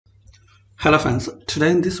Hello friends, today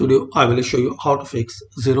in this video I will show you how to fix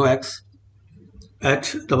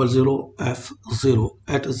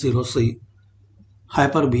 0x800f080c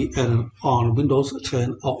Hyper-V error on Windows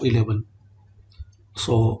 10 or 11.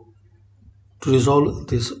 So to resolve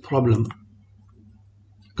this problem,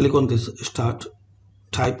 click on this Start,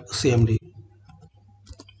 type CMD,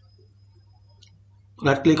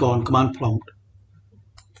 right click on Command Prompt,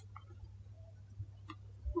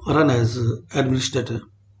 run as administrator.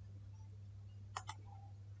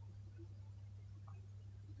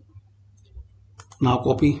 Now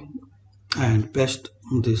copy and paste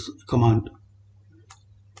this command.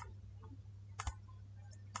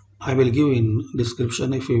 I will give in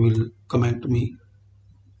description if you will comment me.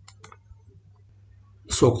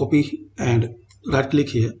 So copy and right click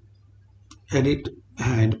here, edit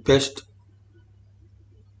and paste,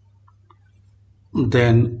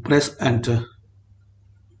 then press enter.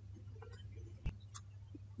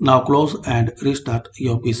 Now close and restart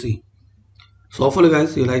your PC. So hopefully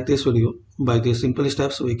guys you like this video. By these simple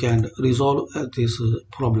steps we can resolve this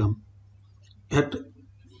problem at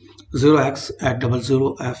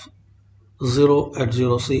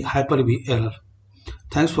 0x800f080c Hyper-V error.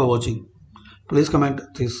 Thanks for watching. Please comment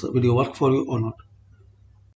this video work for you or not.